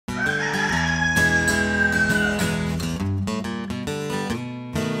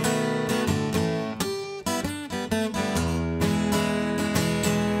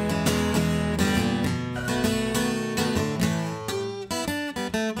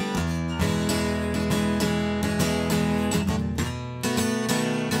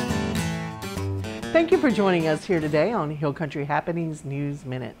Thank you for joining us here today on Hill Country Happenings News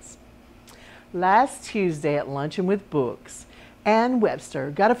Minutes. Last Tuesday at Luncheon with Books, Ann Webster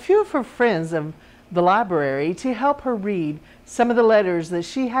got a few of her friends of the library to help her read some of the letters that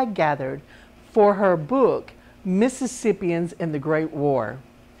she had gathered for her book, Mississippians in the Great War.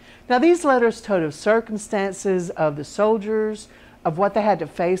 Now, these letters told of circumstances of the soldiers, of what they had to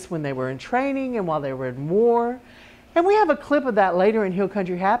face when they were in training and while they were in war. And we have a clip of that later in Hill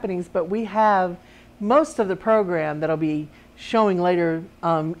Country Happenings, but we have most of the program that'll be showing later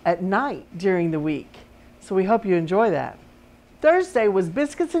at night during the week. So we hope you enjoy that. Thursday was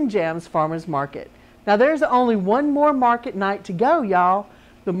Biscuits and Jam's Farmers Market. Now there's only one more market night to go, y'all.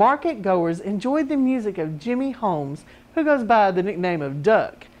 The market goers enjoyed the music of Jimmy Holmes, who goes by the nickname of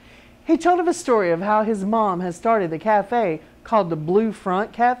Duck. He told of a story of how his mom has started the cafe called the Blue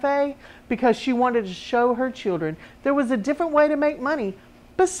Front Cafe because she wanted to show her children there was a different way to make money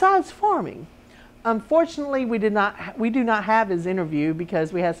besides farming. Unfortunately, we do not have his interview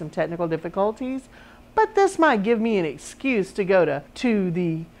because we had some technical difficulties, but this might give me an excuse to go to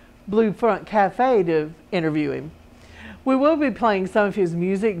the Blue Front Cafe to interview him. We will be playing some of his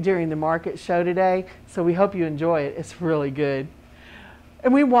music during the market show today, so we hope you enjoy it. It's really good.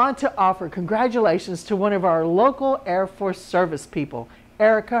 And we want to offer congratulations to one of our local Air Force service people.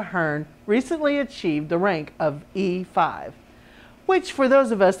 Erica Hearn recently achieved the rank of E5, which for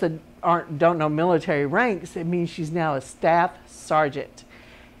those of us that don't know military ranks, it means she's now a staff sergeant.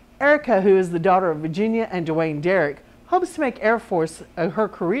 Erica, who is the daughter of Virginia and Dwayne Derrick, hopes to make Air Force her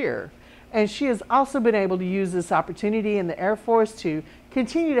career. And she has also been able to use this opportunity in the Air Force to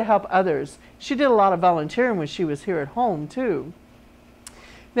continue to help others. She did a lot of volunteering when she was here at home too.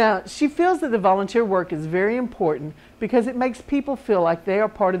 Now, she feels that the volunteer work is very important because it makes people feel like they are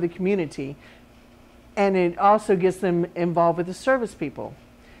part of the community, and it also gets them involved with the service people.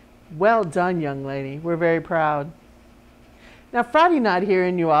 Well done, young lady. We're very proud. Now, Friday night here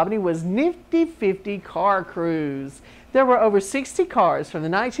in New Albany was Nifty 50 Car Cruise. There were over 60 cars from the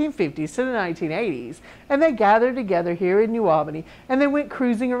 1950s to the 1980s, and they gathered together here in New Albany, and they went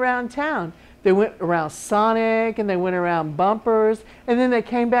cruising around town. They went around Sonic, and they went around Bumpers, and then they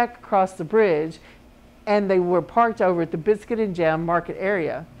came back across the bridge, and they were parked over at the Biscuit and Jam market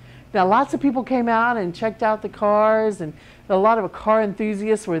area. Now, lots of people came out and checked out the cars, and a lot of car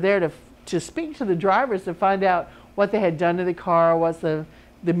enthusiasts were there to speak to the drivers to find out what they had done to the car, what's the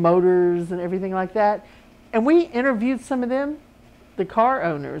motors and everything like that. And we interviewed some of them, the car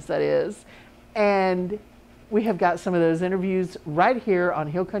owners, that is, and we have got some of those interviews right here on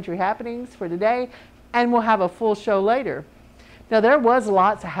Hill Country Happenings for today, and we'll have a full show later. Now, there was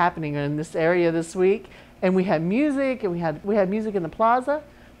lots happening in this area this week, and we had music, and we had music in the plaza,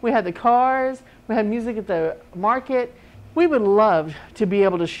 we had the cars, we had music at the market. We would love to be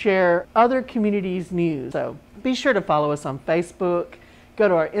able to share other communities' news, so be sure to follow us on Facebook, go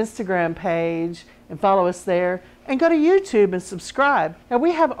to our Instagram page and follow us there, and go to YouTube and subscribe. Now,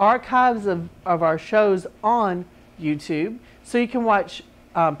 we have archives of our shows on YouTube, so you can watch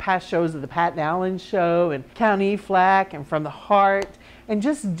past shows of the Pat and Allen Show and County Flack and From the Heart, and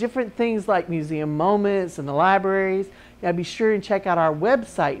just different things like museum moments and the libraries. Now, be sure and check out our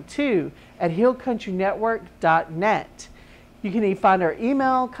website too at hillcountrynetwork.net. You can find our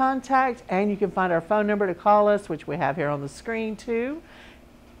email contact, and you can find our phone number to call us, which we have here on the screen too.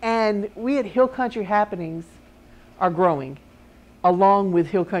 And we at Hill Country Happenings are growing along with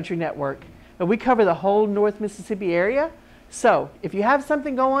Hill Country Network. And we cover the whole North Mississippi area. So if you have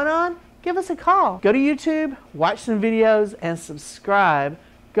something going on, give us a call. Go to YouTube, watch some videos, and subscribe.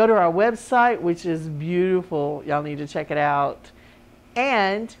 Go to our website, which is beautiful. Y'all need to check it out.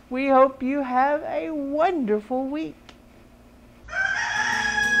 And we hope you have a wonderful week.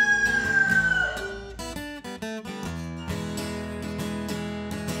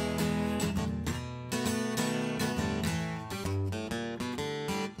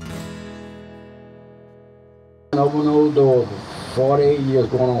 Open those doors for 48 years,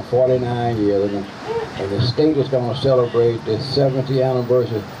 going on 49 years, and the state is going to celebrate the 70th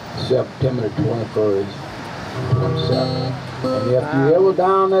anniversary September the 21st, 27th. And if you ever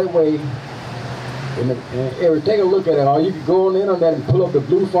down that way, take a look at it, or you can go on the internet and pull up the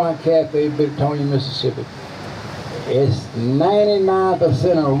Blue Front Cafe, Victoria, Mississippi. It's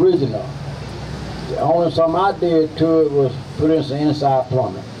 99% original. The only something I did to it was put in some inside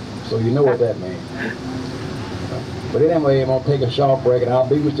plumbing, so you know what that means. But anyway, I'm going to take a short break, and I'll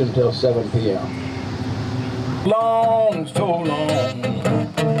be with you until 7 p.m. Long, so long.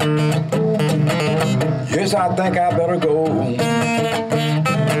 Yes, I think I better go.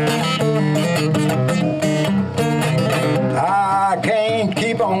 I can't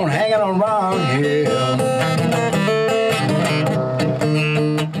keep on hanging around here.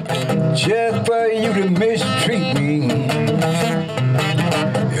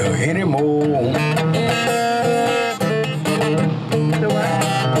 anymore.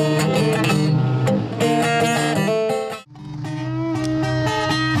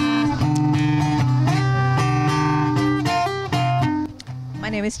 My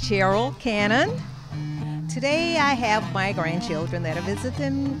name is Cheryl Cannon. Today I have my grandchildren that are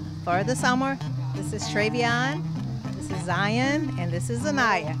visiting for the summer. This is Travion, this is Zion, and this is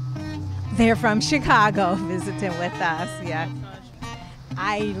Anaya. They're from Chicago visiting with us, yeah.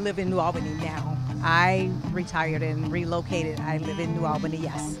 I live in New Albany now. I retired and relocated. I live in New Albany,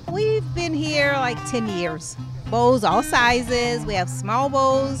 yes. We've been here like 10 years. Bowls, all sizes. We have small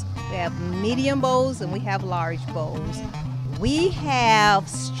bowls, we have medium bowls, and we have large bowls. We have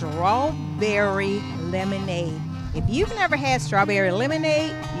strawberry lemonade. If you've never had strawberry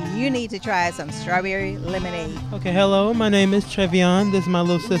lemonade, you need to try some strawberry lemonade. Okay, hello, my name is Trevion. This is my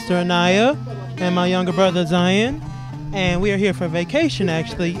little sister Anaya and my younger brother Zion. And we are here for vacation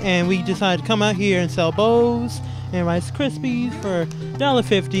actually, and we decided to come out here and sell bowls and Rice Krispies for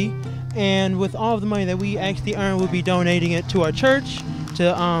 $1.50. And with all of the money that we actually earn, we'll be donating it to our church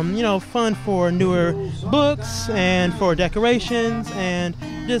to fund for newer books and for decorations, and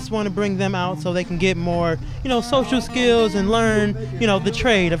just want to bring them out so they can get more social skills and learn the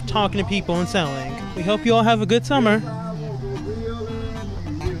trade of talking to people and selling. We hope you all have a good summer.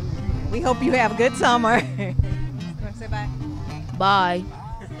 We hope you have a good summer. You want to say bye? Bye.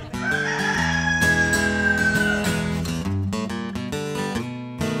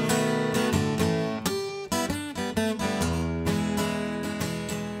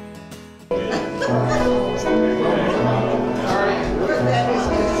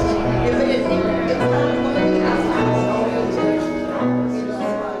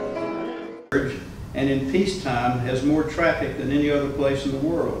 And in peacetime has more traffic than any other place in the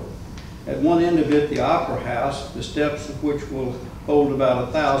world. At one end of it, the Opera House, the steps of which will hold about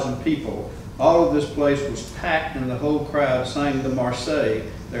 1,000 people. All of this place was packed and the whole crowd sang the Marseillaise,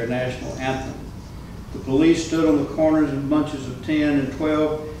 their national anthem. The police stood on the corners in bunches of 10 and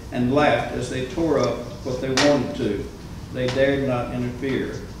 12 and laughed as they tore up what they wanted to. They dared not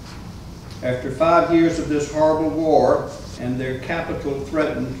interfere. After 5 years of this horrible war and their capital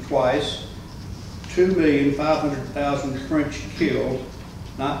threatened twice, 2,500,000 French killed,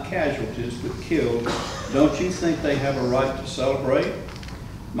 not casualties, but killed, don't you think they have a right to celebrate?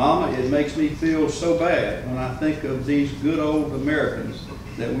 Mama, it makes me feel so bad when I think of these good old Americans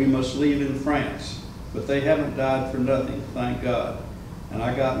that we must leave in France. But they haven't died for nothing, thank God. And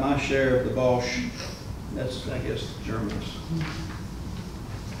I got my share of the Bosch, that's, I guess, the Germans.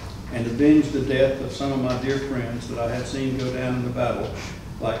 And avenge the death of some of my dear friends that I had seen go down in the battle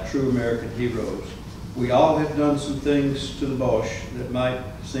like true American heroes. We all have done some things to the Bosch that might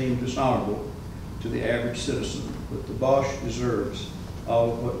seem dishonorable to the average citizen, but the Bosch deserves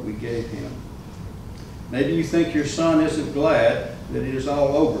all of what we gave him. Maybe you think your son isn't glad that it is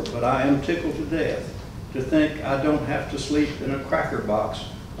all over, but I am tickled to death to think I don't have to sleep in a cracker box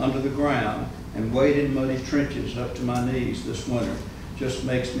under the ground and wade in muddy trenches up to my knees this winter. Just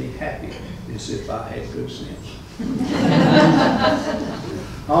makes me happy as if I had good sense.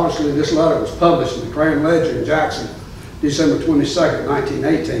 Obviously, this letter was published in the Crayon Ledger in Jackson, December 22nd,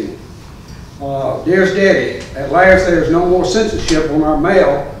 1918. Dearest Daddy, at last there is no more censorship on our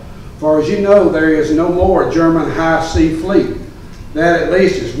mail, for as you know, there is no more German high sea fleet. That at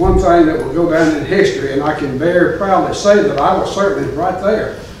least is one thing that will go down in history, and I can very proudly say that I was certainly right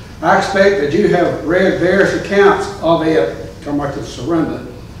there. I expect that you have read various accounts of it, come back to the surrender,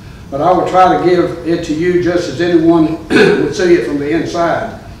 but I will try to give it to you just as anyone would see it from the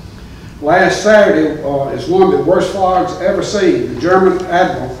inside. Last Saturday is one of the worst fogs ever seen. The German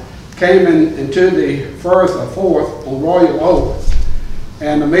admiral came into the Firth of Forth on Royal Oak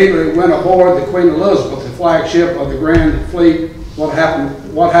and immediately went aboard the Queen Elizabeth, the flagship of the Grand Fleet. What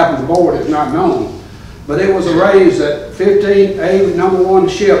happened aboard is not known. But it was arranged that 15 A No. 1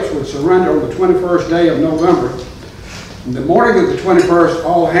 ships would surrender on the 21st day of November. In the morning of the 21st,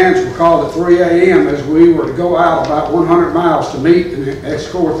 all hands were called at 3 a.m. as we were to go out about 100 miles to meet and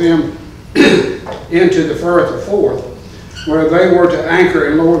escort them into the Firth of Forth, where they were to anchor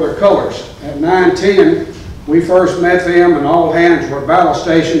and lower their colors. At 9:10, we first met them, and all hands were battle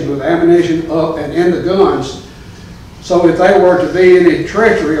stationed with ammunition up and in the guns. So if there were to be any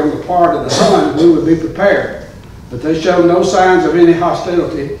treachery on the part of the sun, we would be prepared. But they showed no signs of any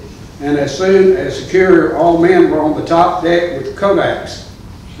hostility, and as soon as secure, all men were on the top deck with Kodaks.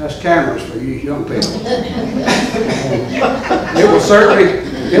 That's cameras for you young people. It was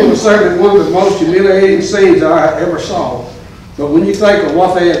certainly one of the most humiliating scenes I ever saw. But when you think of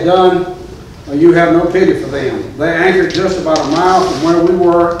what they had done, you have no pity for them. They anchored just about a mile from where we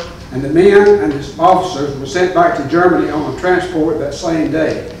were and the men and his officers were sent back to Germany on a transport that same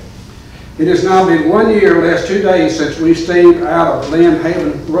day. It has now been 1 year, less 2 days, since we steamed out of Lynn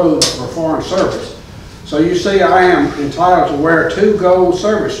Haven Road for foreign service. So you see, I am entitled to wear 2 gold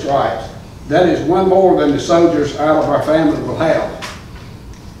service stripes. That is 1 more than the soldiers out of our family will have.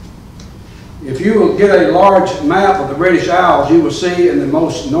 If you will get a large map of the British Isles, you will see in the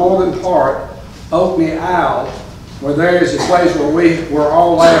most northern part, Orkney Isles, where there is a place where we were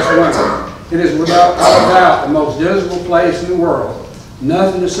all last winter. It is without doubt the most dismal place in the world.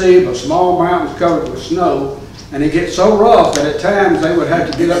 Nothing to see but small mountains covered with snow, and it gets so rough that at times they would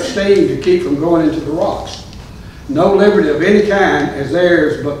have to get up steam to keep from going into the rocks. No liberty of any kind as there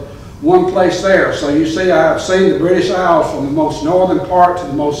is but one place there. So you see, I have seen the British Isles from the most northern part to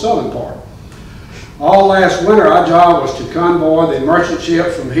the most southern part. All last winter, our job was to convoy the merchant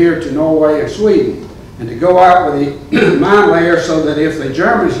ships from here to Norway and Sweden, and to go out with the mine layers so that if the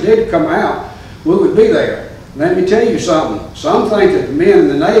Germans did come out, we would be there. Let me tell you something. Some think that the men in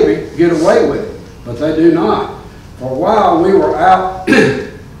the Navy get away with it, but they do not. For while we were out,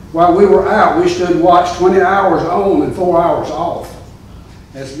 we stood watch 20 hours on and 4 hours off.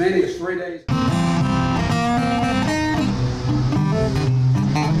 As many as 3 days.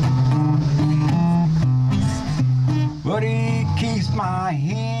 But he keeps my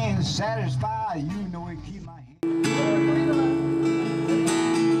hands satisfied. You know he keeps my hands.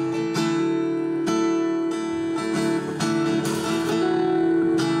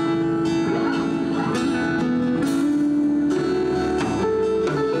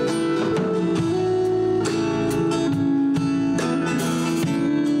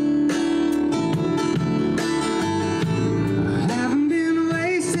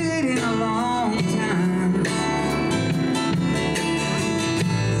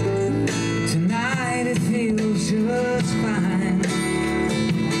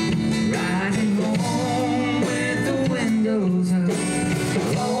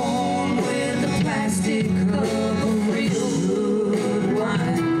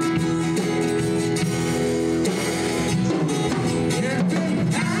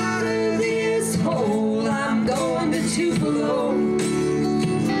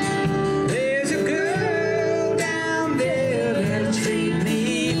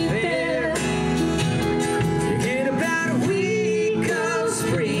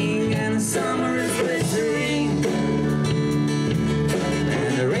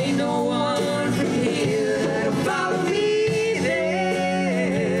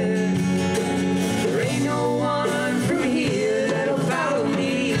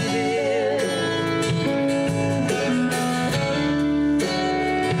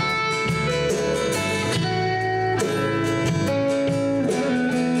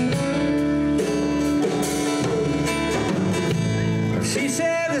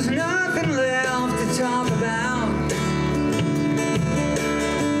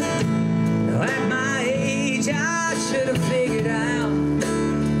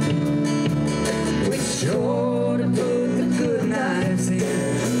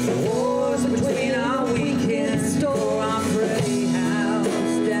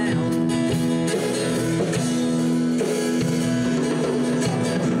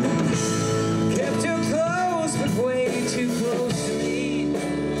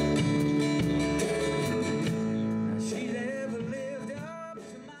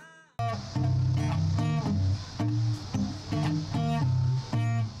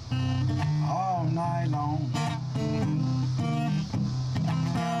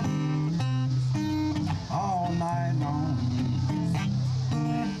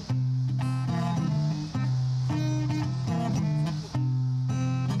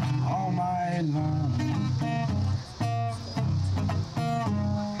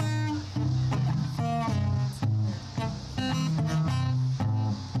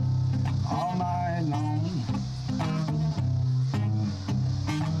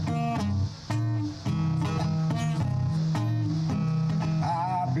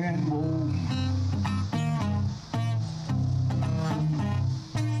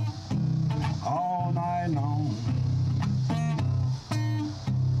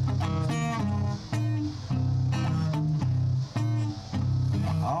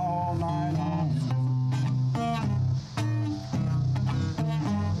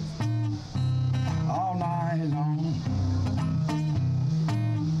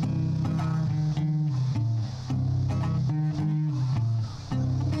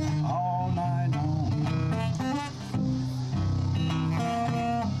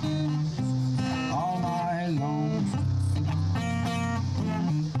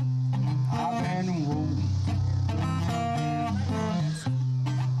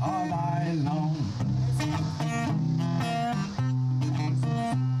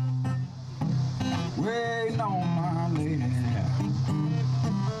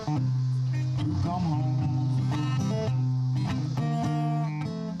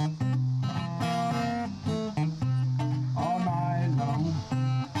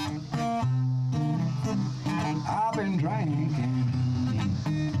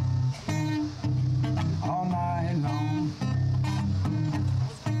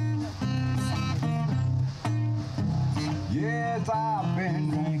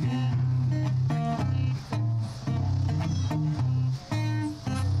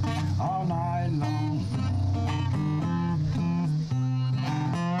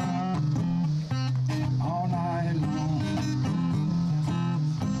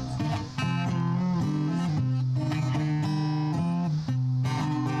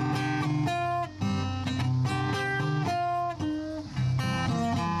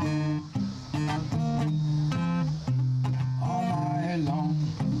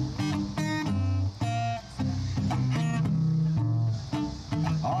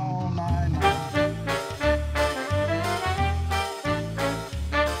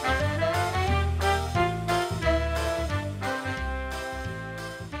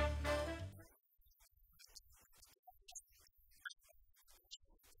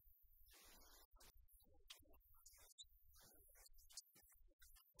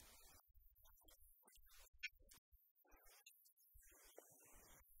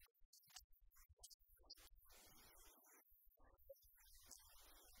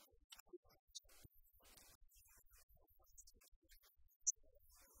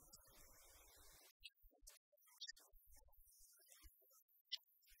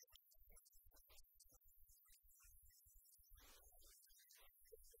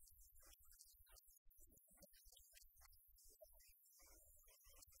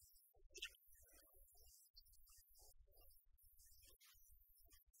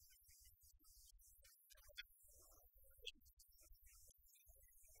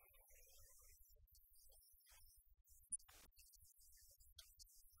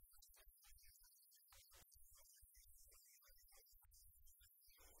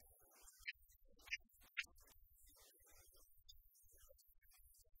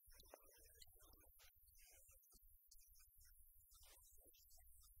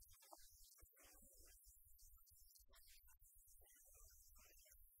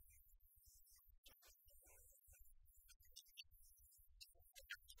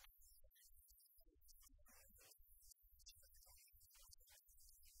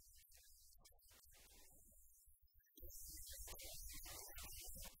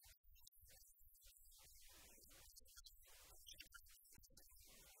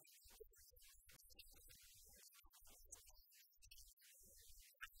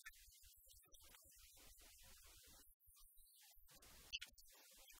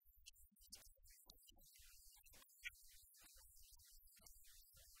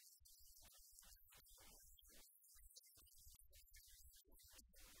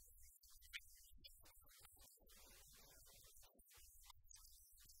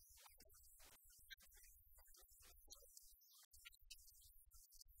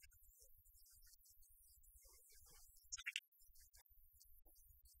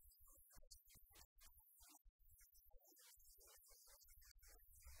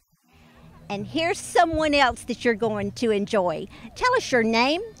 And here's someone else that you're going to enjoy. Tell us your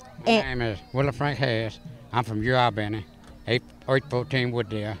name. My name is Willa Frank Harris. I'm from Albany, 814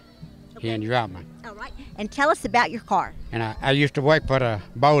 Wooddale, here in Albany. All right. And tell us about your car. And I used to work for the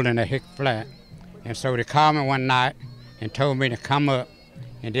bowling at Hick Flat. And so they called me one night and told me to come up.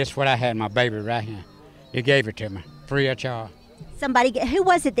 And this is what I had, my baby right here. They gave it to me, free of charge. Who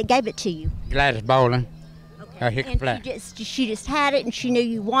was it that gave it to you? Gladys Bowling. Hick And Flat. she just had it, and she knew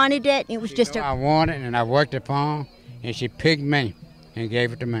you wanted it. And it was just I wanted it, and I worked upon, and she picked me and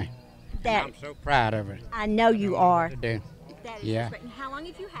gave it to me. I'm so proud of it. I know you are. That is yeah. great. And how long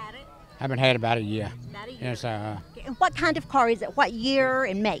have you had it? I've been had about a year. About a year. It's And what kind of car is it? What year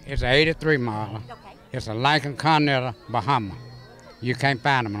and make? It's an 83 model. Okay. It's a Lincoln Continental Bahama. You can't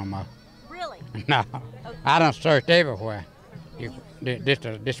find them no more. Really? No. Okay. I done searched everywhere. This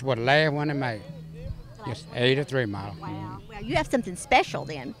is what the last one they made. It's 83 model. Wow. Well, you have something special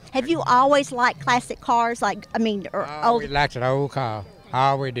then. Have you always liked classic cars? Or old? We liked the old car. I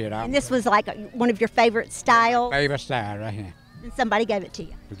always did. And this was like one of your favorite styles? Favorite style right here. And somebody gave it to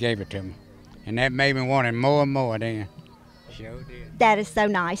you? Who gave it to me. And that made me want it more and more then. Sure did. That is so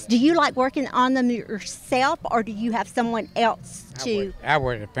nice. Do you like working on them yourself, or do you have someone else to? I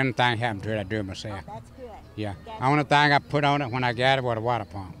would. If anything happened to it, I'd do it myself. Oh, that's good. Yeah. The only thing I put on it when I got it was a water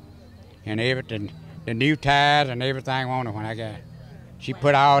pump. And everything, the new tires and everything on it when I got it. She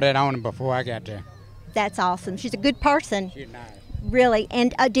put all that on it before I got there. That's awesome. She's a good person. She's nice. Really.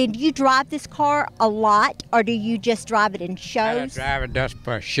 And did you drive this car a lot, or do you just drive it in I shows? just drive it just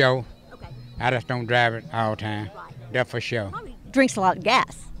for show. Okay. I just don't drive it all the time. Right. Just for show. Probably drinks a lot of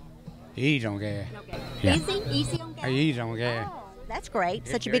gas. Easy on gas. Okay. Yeah. Easy on gas. Easy on gas. Oh, that's great.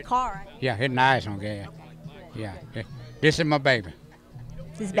 Such a big car. Yeah, it's nice on gas. Yeah. This is my baby.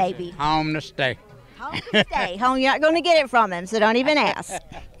 This is baby. Home to stay. Home to stay. Home, you're not going to get it from him, so don't even ask.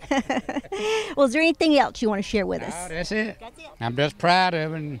 Well, is there anything else you want to share with us? No, that's it. That's it. I'm just proud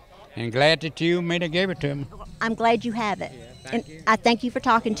of it and glad that you made it gave it to me. I'm glad you have it. thank you. I thank you for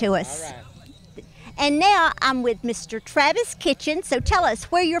talking to us. All right. And now I'm with Mr. Travis Kitchen. So tell us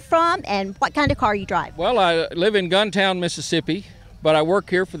where you're from and what kind of car you drive. Well, I live in Guntown, Mississippi, but I work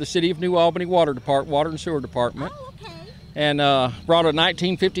here for the City of New Albany Water and Sewer Department. Oh, okay. And brought a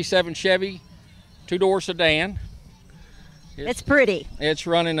 1957 Chevy two-door sedan. It's pretty. It's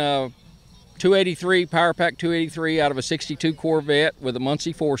running a 283, Power Pack 283 out of a 62 Corvette with a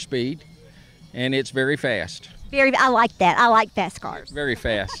Muncie 4-speed, and it's very fast. I like that. I like fast cars. Very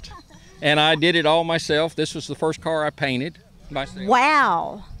fast. And I did it all myself. This was the first car I painted myself.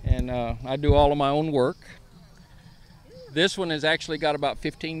 Wow. And I do all of my own work. This one has actually got about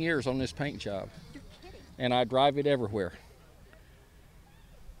 15 years on this paint job. And I drive it everywhere.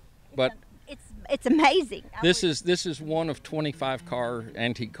 But it's amazing. this is one of 25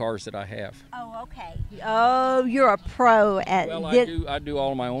 antique cars that I have. Oh, okay. Oh, you're a pro at Well, this. I do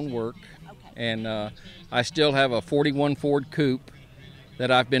all of my own work. Okay. And I still have a 41 Ford Coupe that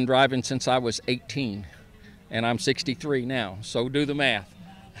I've been driving since I was 18, and I'm 63 now, so do the math.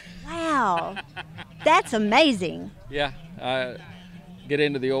 Wow, that's amazing. Yeah, I get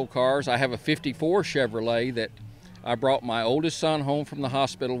into the old cars. I have a 54 Chevrolet that I brought my oldest son home from the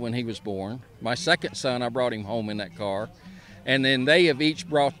hospital when he was born. My second son, I brought him home in that car, and then they have each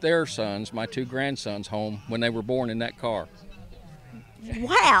brought their sons, my two grandsons, home when they were born in that car.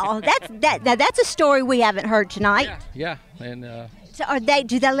 Wow, that's a story we haven't heard tonight. Yeah, and So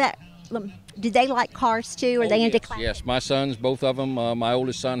do they like cars too? Are they into classics? Yes, my sons, both of them. My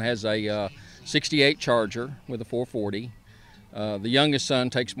oldest son has a 68 Charger with a 440. The youngest son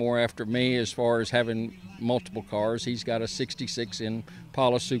takes more after me as far as having multiple cars. He's got a 66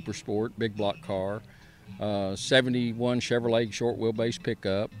 Impala Super Sport, big block car, 71 Chevrolet short wheelbase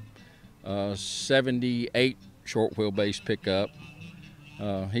pickup, 78 short wheelbase pickup.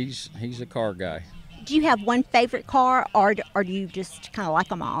 He's a car guy. Do you have one favorite car, or do you just kind of like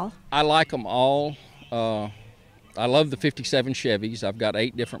them all? I like them all. I love the 57 Chevys. I've got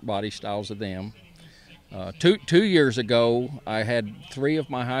 8 different body styles of them. Two years ago, I had 3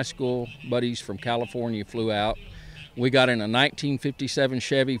 of my high school buddies from California flew out. We got in a 1957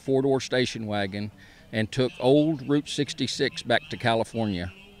 Chevy 4-door station wagon and took old Route 66 back to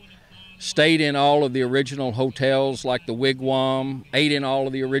California. Stayed in all of the original hotels like the Wigwam, ate in all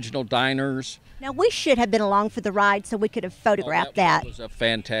of the original diners. Now, we should have been along for the ride so we could have photographed that. It was a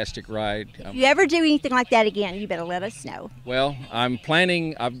fantastic ride. If you ever do anything like that again, you better let us know. Well, I'm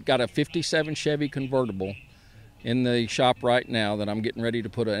planning, I've got a 57 Chevy convertible in the shop right now that I'm getting ready to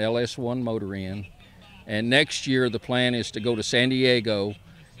put an LS1 motor in. And next year the plan is to go to San Diego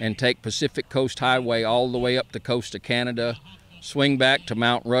and take Pacific Coast Highway all the way up the coast of Canada, swing back to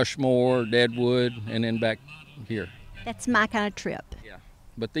Mount Rushmore, Deadwood, and then back here. That's my kind of trip. Yeah.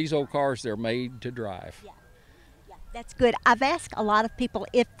 But these old cars, they're made to drive. Yeah. That's good. I've asked a lot of people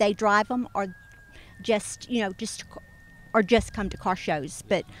if they drive them or just, just come to car shows,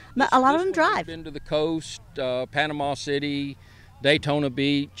 but a lot of them drive. I've been to the coast, Panama City, Daytona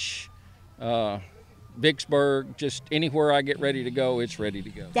Beach, Vicksburg, just anywhere I get ready to go, it's ready to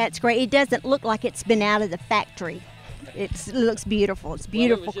go. That's great. It doesn't look like it's been out of the factory. It looks beautiful. It's a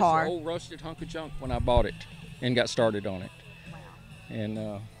beautiful it was car. Just an old rusted hunk of junk when I bought it and got started on it. Wow.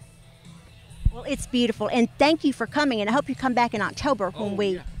 And well, it's beautiful, and thank you for coming, and I hope you come back in October when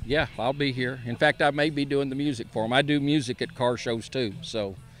we... Yeah, I'll be here. In fact, I may be doing the music for them. I do music at car shows too,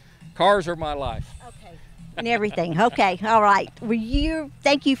 so cars are my life. Okay. And everything. Okay, all right.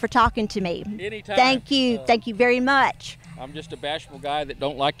 Thank you for talking to me. Anytime. Thank you. Thank you very much. I'm just a bashful guy that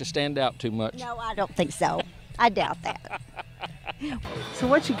don't like to stand out too much. No, I don't think so. I doubt that. So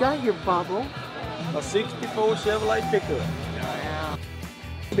what you got here, Bubble? A 64 Chevrolet pickup. Wow.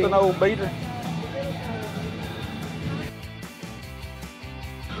 It's an old beater.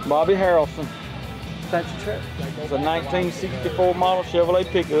 Bobby Harrelson. That's your trip. It's a 1964 model Chevrolet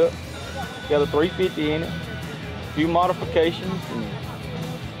pickup. Got a 350 in it. A few modifications.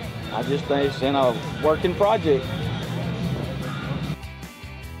 And I just think it's in a working project.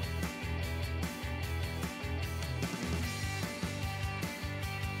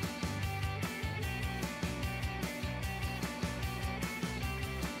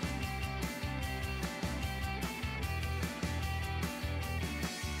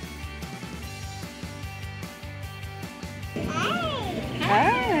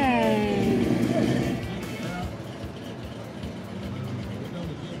 Hey.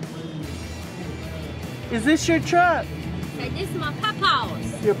 Is this your truck? Hey, this is my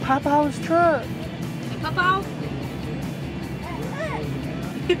papa's. Your papa's truck? Hey, papa.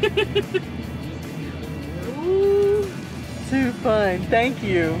 Ooh, too fun. Thank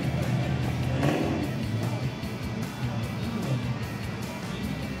you.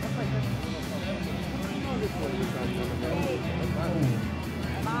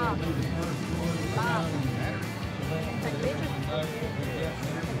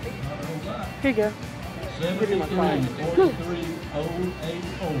 Here you go. Give me my phone.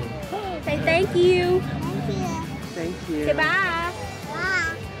 Say thank you. Thank you. Say bye.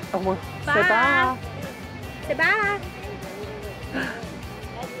 Oh, well, Bye. say bye. Say bye.